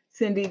finish,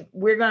 Cindy,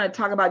 we're going to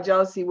talk about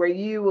jealousy, where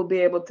you will be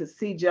able to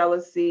see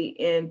jealousy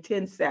in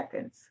 10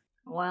 seconds.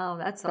 Wow,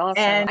 that's awesome.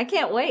 And I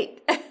can't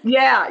wait.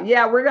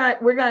 Yeah, we're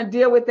going to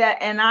deal with that.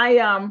 And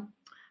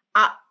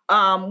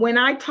when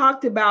I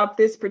talked about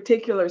this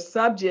particular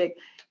subject,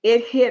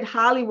 it hit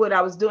Hollywood.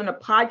 I was doing a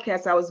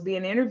podcast, I was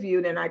being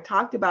interviewed, and I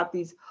talked about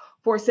these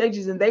 4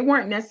 stages, and they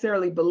weren't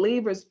necessarily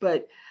believers,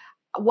 but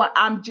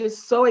I'm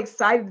just so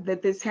excited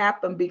that this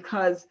happened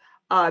because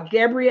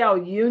Gabrielle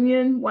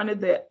Union, one of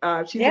the,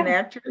 she's an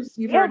actress.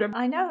 You've heard of her?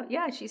 I know.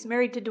 Yeah, she's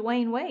married to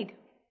Dwayne Wade.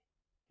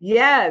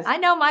 Yes. I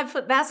know my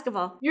foot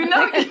basketball. You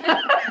know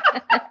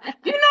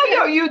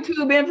your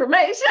YouTube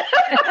information.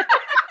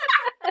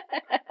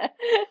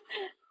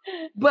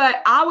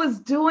 But I was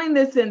doing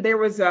this, and there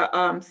was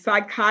a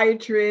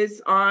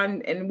psychiatrist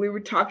on, and we were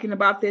talking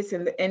about this,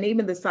 and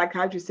even the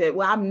psychiatrist said,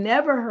 well, I've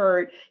never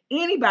heard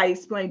anybody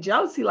explain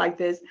jealousy like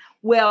this.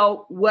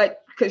 Well,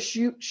 because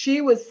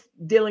she was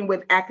dealing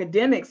with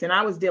academics, and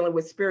I was dealing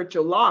with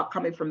spiritual law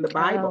coming from the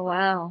Bible. Oh,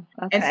 wow.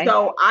 Okay. And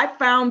so I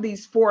found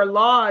these 4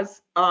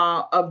 laws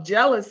of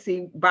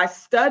jealousy by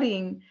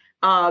studying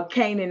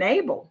Cain and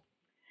Abel.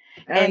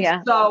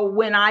 So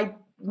when I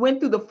went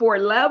through the 4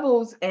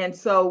 levels. And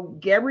so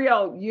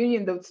Gabrielle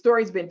Union, the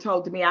story's been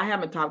told to me. I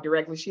haven't talked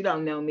directly. She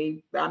don't know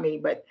me. I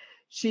mean, but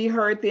she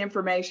heard the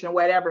information or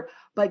whatever.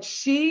 But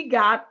she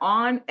got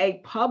on a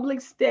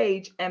public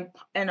stage and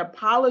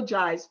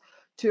apologized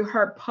to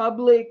her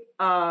public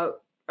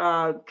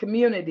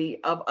community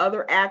of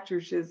other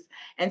actresses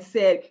and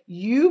said,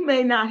 you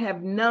may not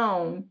have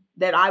known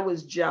that I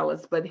was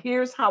jealous, but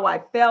here's how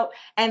I felt.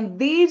 And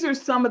these are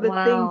some of the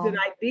things that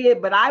I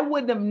did, but I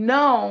wouldn't have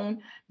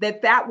known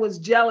that that was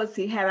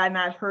jealousy had I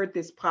not heard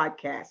this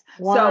podcast.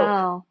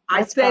 So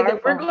I say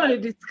that we're going to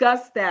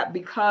discuss that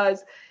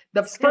because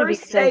the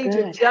first stage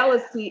of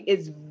jealousy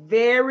is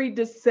very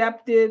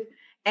deceptive.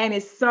 And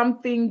it's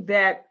something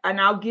that, and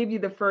I'll give you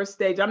the first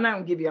stage. I'm not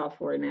going to give you all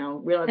 4 now.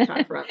 We don't have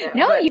time for that.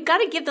 No, you've got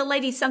to give the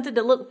ladies something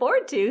to look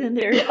forward to when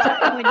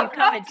you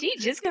come and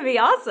teach. It's going to be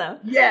awesome.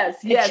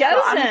 Yes. At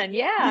Chosen,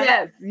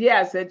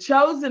 Yes. At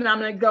Chosen, I'm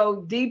going to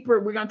go deeper.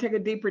 We're going to take a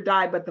deeper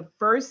dive. But the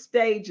first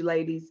stage,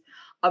 ladies,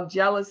 of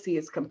jealousy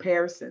is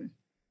comparison.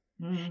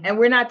 Mm-hmm. And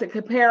we're not to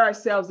compare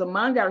ourselves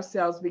among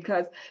ourselves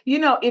because,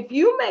 if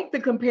you make the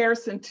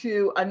comparison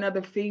to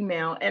another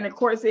female, and of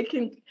course it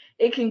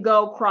can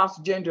go across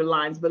gender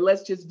lines, but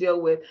let's just deal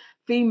with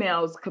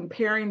females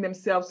comparing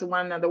themselves to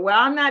one another. Well,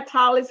 I'm not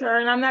tall as her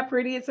and I'm not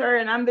pretty as her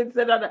and I'm this,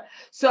 da, da, da.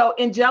 So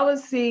in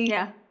jealousy,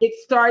 it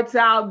starts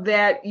out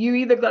that you're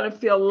either going to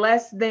feel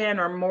less than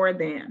or more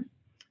than.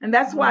 And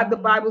that's why the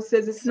Bible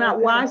says it's not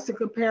wise to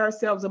compare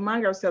ourselves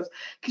among ourselves.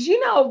 Because,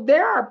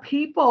 there are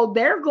people,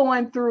 they're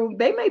going through,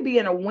 they may be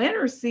in a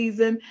winter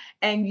season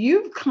and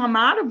you've come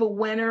out of a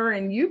winter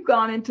and you've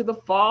gone into the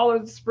fall or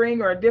the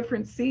spring or a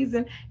different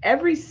season.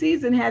 Every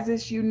season has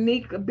this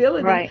unique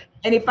ability. Right.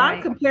 And if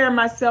I'm comparing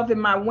myself in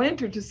my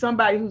winter to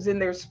somebody who's in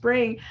their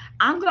spring,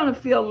 I'm going to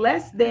feel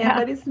less than,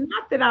 but it's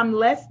not that I'm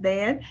less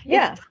than,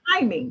 it's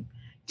timing.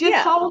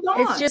 Just hold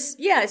on.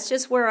 It's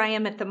just where I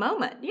am at the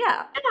moment.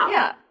 Yeah.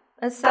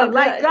 That's so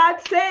like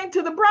God's saying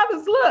to the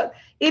brothers, look,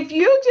 if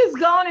you just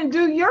go on and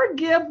do your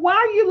gift, why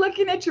are you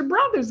looking at your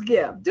brother's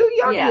gift? Do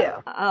your gift.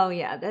 Oh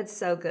yeah, that's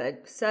so good.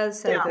 So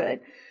good.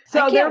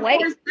 So there are 4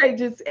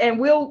 stages, and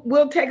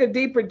we'll take a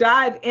deeper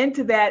dive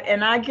into that.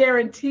 And I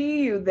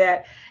guarantee you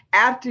that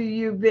after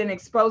you've been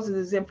exposed to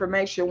this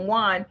information,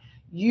 one,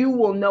 you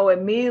will know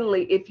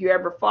immediately if you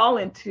ever fall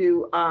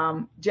into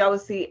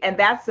jealousy, and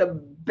that's a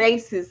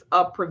basis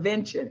of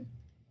prevention.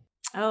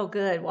 Oh,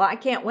 good. Well, I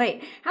can't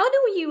wait. How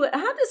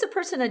does a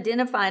person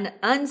identify an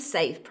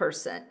unsafe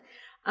person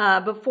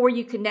before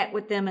you connect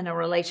with them in a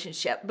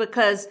relationship?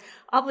 Because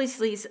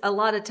obviously a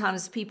lot of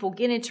times people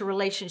get into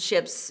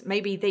relationships,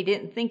 maybe they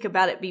didn't think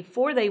about it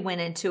before they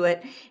went into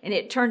it, and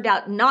it turned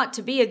out not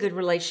to be a good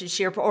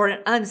relationship or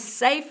an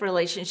unsafe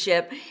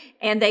relationship,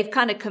 and they've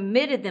kind of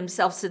committed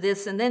themselves to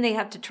this, and then they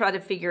have to try to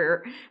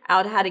figure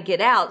out how to get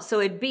out. So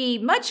it'd be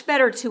much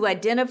better to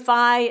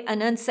identify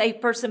an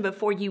unsafe person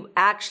before you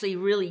actually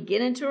really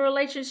get into a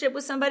relationship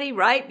with somebody,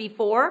 right?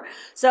 Before.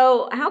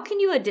 So how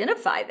can you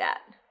identify that?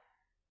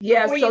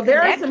 Yeah, so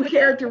there are some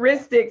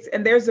characteristics,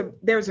 and there's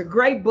a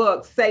great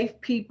book,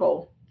 Safe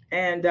People,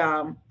 and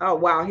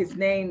his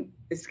name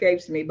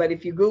escapes me, but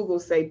if you Google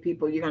Safe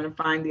People, you're going to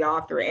find the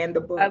author and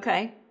the book.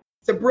 Okay.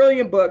 It's a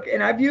brilliant book,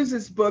 and I've used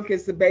this book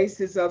as the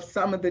basis of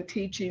some of the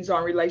teachings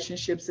on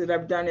relationships that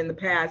I've done in the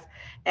past.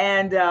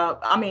 And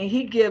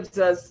he gives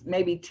us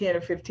maybe 10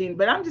 or 15,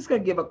 but I'm just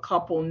going to give a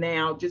couple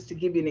now just to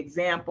give you an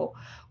example.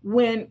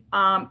 When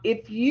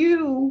if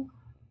you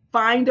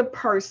find a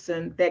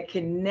person that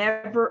can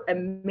never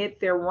admit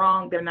they're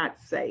wrong, they're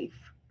not safe.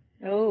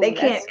 Oh, they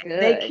can't.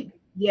 That's good.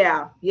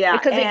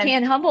 Because they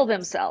can't humble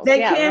themselves. They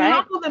can't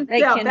humble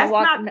themselves.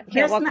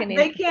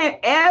 They can't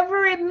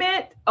ever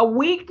admit a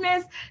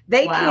weakness.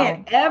 They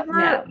can't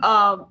ever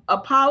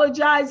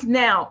apologize.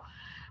 Now,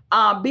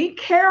 be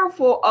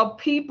careful of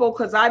people,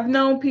 because I've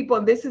known people,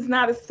 and this is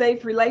not a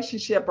safe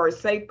relationship or a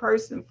safe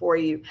person for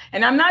you.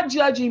 And I'm not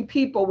judging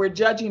people. We're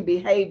judging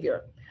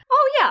behavior.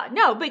 Oh, yeah.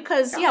 No,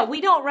 because, we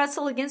don't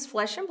wrestle against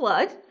flesh and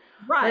blood.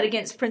 Right. But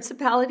against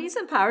principalities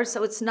and powers.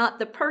 So it's not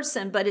the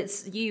person, but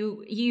it's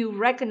you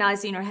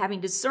recognizing or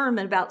having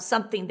discernment about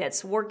something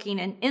that's working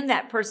in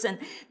that person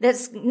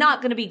that's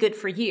not going to be good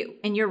for you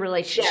in your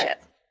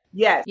relationship.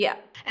 Yes. Yeah.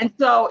 And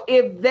so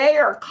if they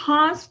are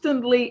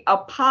constantly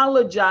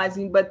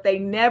apologizing, but they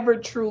never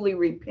truly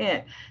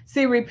repent.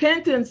 See,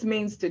 repentance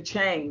means to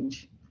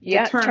change.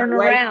 Yeah, turn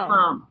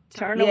around.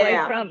 Turn away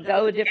from,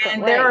 go a different way.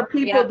 And there are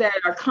people that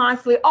are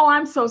constantly,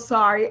 I'm so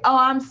sorry. Oh,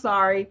 I'm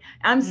sorry.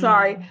 I'm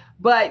sorry.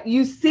 But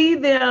you see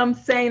them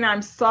saying,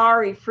 I'm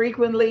sorry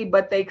frequently,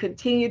 but they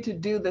continue to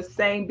do the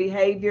same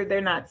behavior.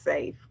 They're not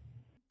safe.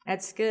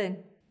 That's good.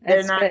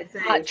 They're not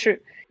safe. Not true.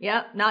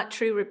 Yeah, not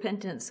true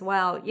repentance.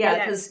 Wow.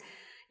 Yeah, because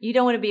you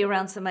don't want to be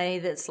around somebody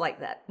that's like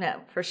that.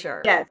 No, for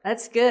sure. Yes.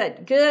 That's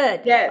good.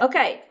 Good. Yes.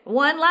 Okay.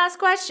 One last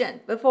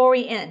question before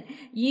we end.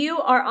 You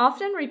are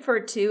often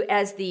referred to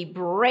as the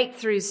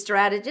breakthrough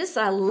strategist.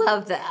 I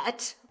love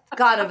that.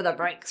 God of the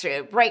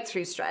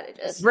breakthrough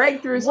strategist.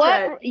 Strategist.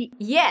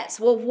 Yes.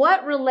 Well,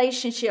 what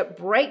relationship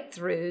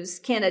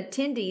breakthroughs can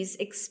attendees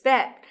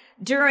expect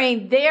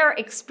during their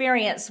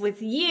experience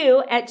with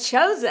you at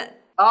Chosen.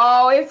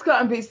 Oh, it's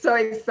going to be so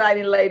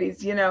exciting,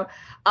 ladies.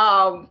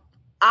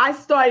 I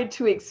started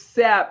to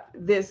accept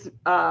this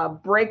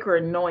breaker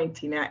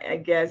anointing, I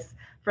guess,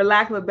 for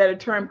lack of a better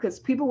term, because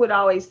people would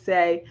always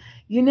say,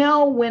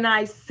 when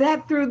I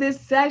sat through this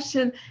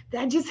session,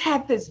 I just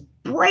had this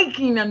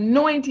breaking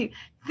anointing.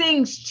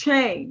 Things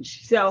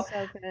change. So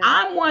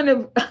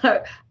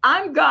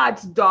I'm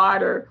God's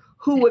daughter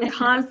who would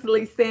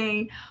constantly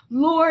saying,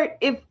 Lord,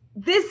 if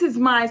this is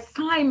my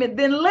assignment,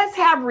 then let's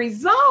have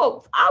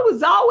results. I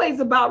was always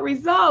about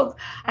results.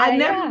 I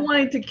never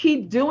wanted to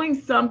keep doing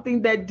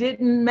something that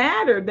didn't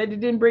matter, that it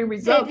didn't bring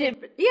results.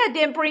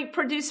 Didn't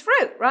produce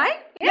fruit, right?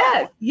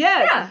 Yes.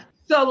 Yeah.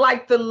 So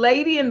like the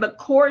lady in the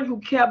court who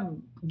kept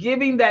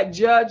giving that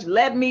judge,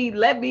 let me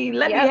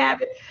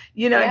have it.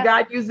 And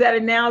God used that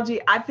analogy.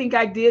 I think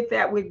I did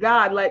that with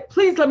God. Like,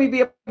 please let me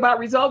be about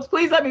results.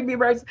 Please let me be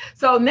about.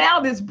 So now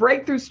this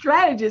breakthrough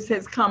strategist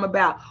has come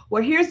about.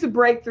 Well, here's the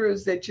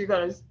breakthroughs that you're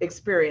going to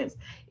experience.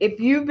 If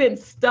you've been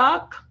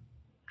stuck,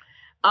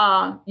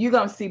 you're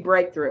going to see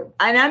breakthrough.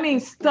 And I mean,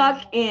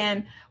 stuck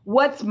in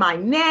what's my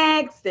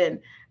next and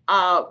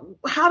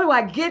how do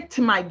I get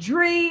to my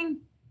dream?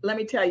 Let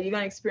me tell you, you're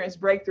going to experience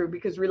breakthrough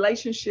because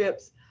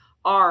relationships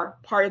are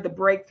part of the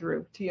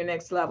breakthrough to your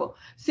next level.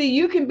 See,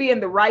 you can be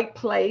in the right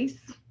place,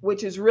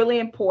 which is really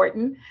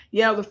important.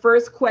 The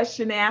first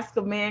question asked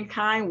of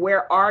mankind,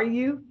 where are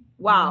you?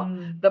 Wow.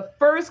 The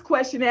first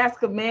question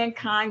asked of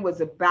mankind was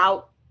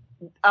about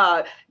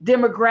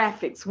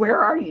demographics. Where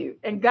are you?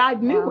 And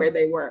God knew where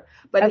they were.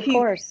 But of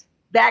course,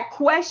 that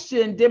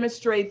question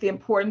demonstrates the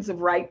importance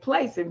of right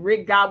place. And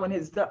Rick Godwin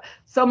has done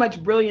so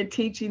much brilliant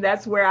teaching.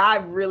 That's where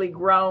I've really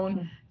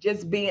grown,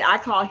 I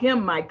call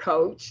him my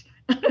coach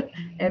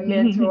and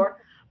mentor.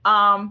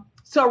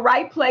 So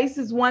right place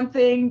is one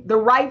thing, the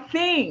right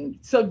thing.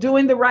 So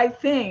doing the right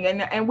thing.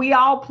 And we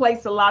all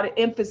place a lot of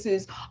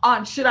emphasis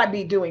on, should I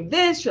be doing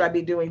this? Should I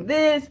be doing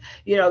this?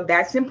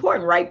 That's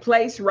important. Right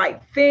place,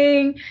 right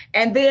thing,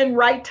 and then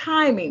right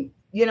timing.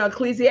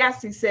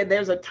 Ecclesiastes said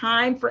there's a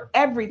time for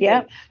everything.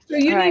 Yep. So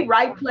you need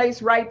right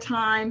place, right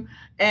time,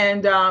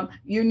 and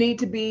you need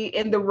to be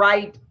in the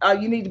right,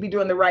 you need to be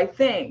doing the right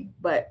thing.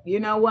 But you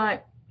know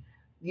what?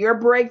 Your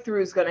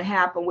breakthrough is going to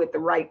happen with the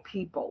right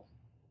people.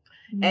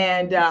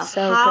 And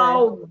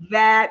how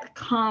that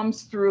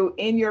comes through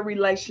in your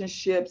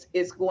relationships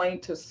is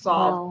going to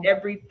solve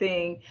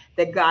everything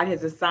that God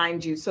has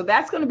assigned you. So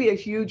that's going to be a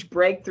huge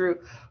breakthrough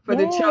for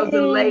the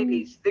chosen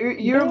ladies.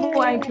 You're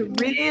going to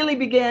really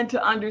begin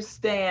to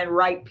understand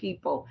right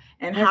people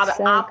and how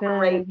to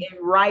operate in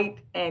right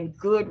and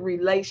good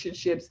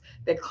relationships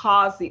that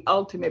cause the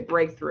ultimate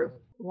breakthrough.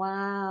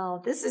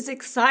 Wow, this is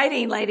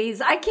exciting,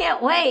 ladies. I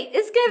can't wait.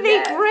 It's going to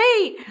be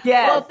great.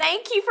 Yes. Well,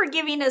 thank you for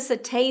giving us a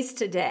taste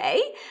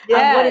today of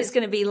what it's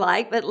going to be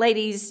like. But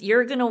ladies,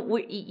 you're going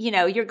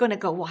to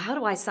go, well, how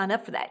do I sign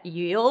up for that?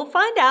 You'll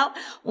find out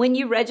when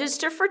you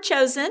register for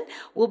Chosen.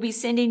 We'll be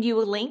sending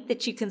you a link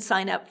that you can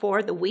sign up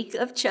for the week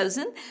of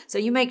Chosen. So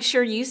you make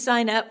sure you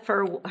sign up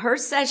for her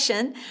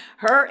session,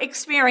 her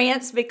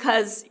experience,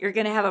 because you're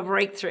going to have a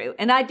breakthrough.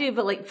 And I do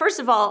believe, first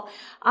of all,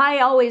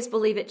 I always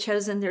believe at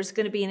Chosen, there's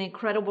going to be an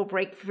incredible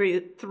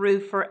breakthrough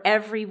for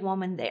every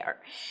woman there,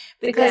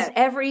 because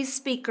every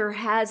speaker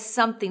has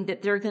something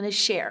that they're going to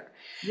share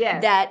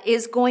that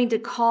is going to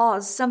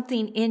cause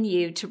something in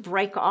you to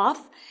break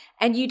off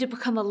and you to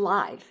become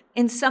alive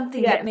in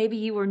something that maybe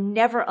you were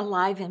never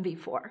alive in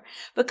before.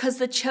 Because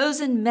the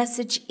chosen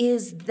message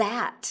is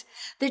that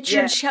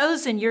you're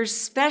chosen, you're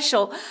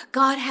special.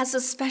 God has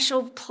a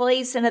special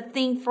place and a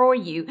thing for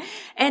you.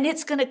 And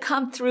it's going to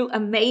come through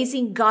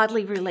amazing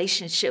godly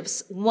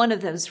relationships. One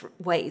of those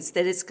ways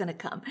that it's going to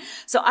come.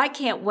 So I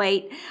can't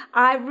wait.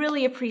 I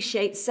really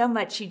appreciate so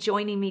much you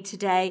joining me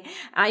today.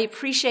 I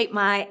appreciate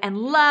and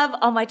love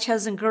all my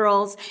chosen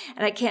girls.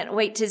 And I can't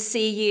wait to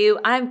see you.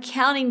 I'm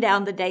counting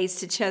down the days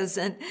to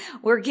Chosen.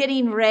 We're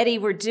getting ready.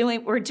 We're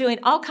doing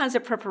all kinds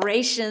of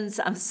preparations.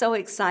 I'm so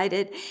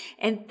excited.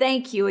 And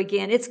thank you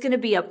again. It's going to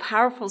be a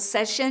powerful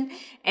session,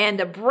 and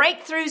the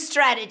breakthrough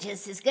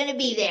strategist is going to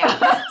be there.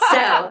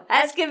 So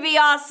that's going to be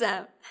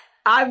awesome.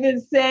 I've been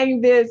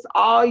saying this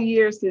all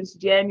year since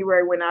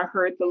January when I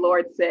heard the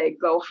Lord say,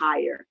 go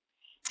higher.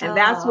 And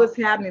that's what's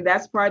happening.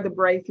 That's part of the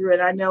breakthrough.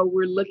 And I know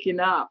we're looking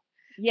up.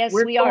 Yes,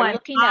 we are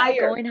looking up,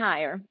 going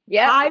higher.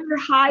 Yeah.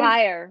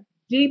 Higher.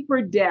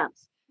 Deeper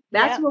depths.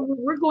 That's what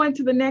we're going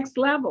to the next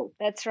level.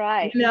 That's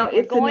right.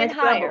 It's going the next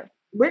higher. Level.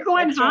 We're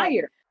going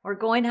higher. Right. We're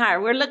going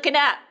higher. We're looking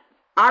up.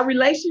 Our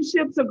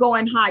relationships are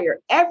going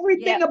higher.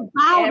 Everything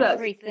about us.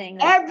 Everything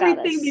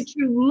that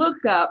you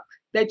look up,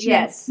 that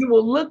you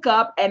will look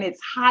up, and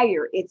it's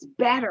higher. It's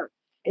better.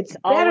 It's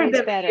better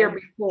than the year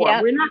before.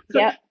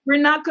 Yep.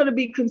 We're not going to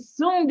be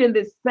consumed in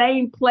the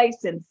same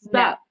place and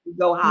stuck. No.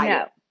 Go higher.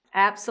 No.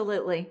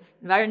 Absolutely.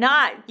 Or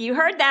not. You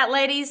heard that,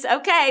 ladies.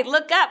 Okay,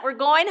 look up. We're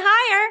going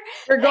higher.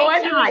 We're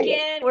going higher.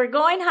 Again. We're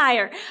going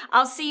higher.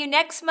 I'll see you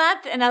next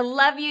month, and I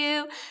love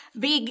you.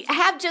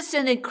 Have just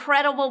an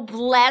incredible,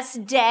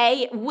 blessed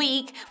day,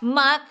 week,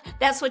 month.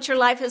 That's what your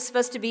life is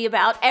supposed to be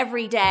about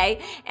every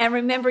day. And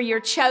remember, you're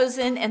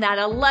chosen, and that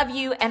I love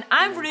you, and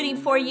I'm rooting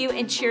for you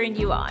and cheering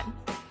you on.